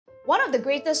One of the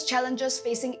greatest challenges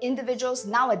facing individuals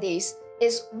nowadays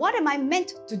is, what am I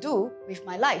meant to do with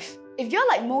my life? If you're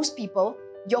like most people,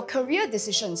 your career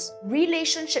decisions,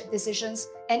 relationship decisions,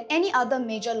 and any other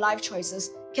major life choices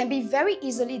can be very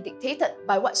easily dictated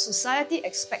by what society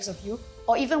expects of you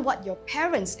or even what your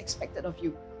parents expected of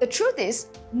you. The truth is,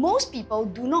 most people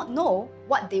do not know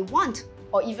what they want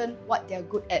or even what they're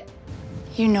good at.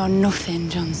 You know nothing,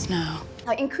 Jon Snow.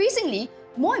 Now, increasingly,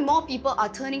 more and more people are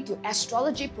turning to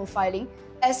astrology profiling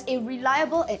as a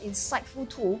reliable and insightful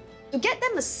tool to get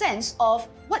them a sense of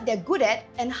what they're good at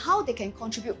and how they can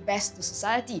contribute best to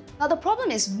society. Now, the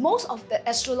problem is most of the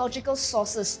astrological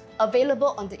sources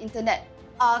available on the internet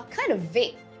are kind of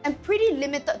vague and pretty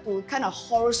limited to kind of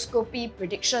horoscopy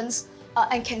predictions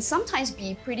and can sometimes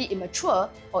be pretty immature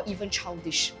or even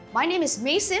childish. My name is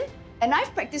Mei Sim, and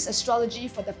I've practiced astrology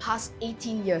for the past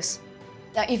 18 years.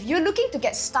 Now, if you're looking to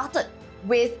get started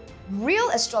with real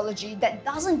astrology that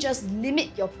doesn't just limit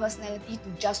your personality to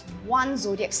just one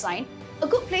zodiac sign, a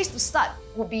good place to start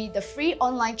would be the free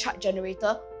online chart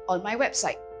generator on my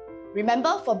website.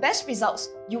 Remember, for best results,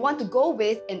 you want to go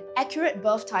with an accurate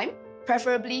birth time,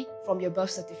 preferably from your birth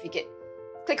certificate.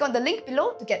 Click on the link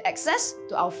below to get access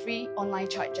to our free online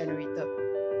chart generator.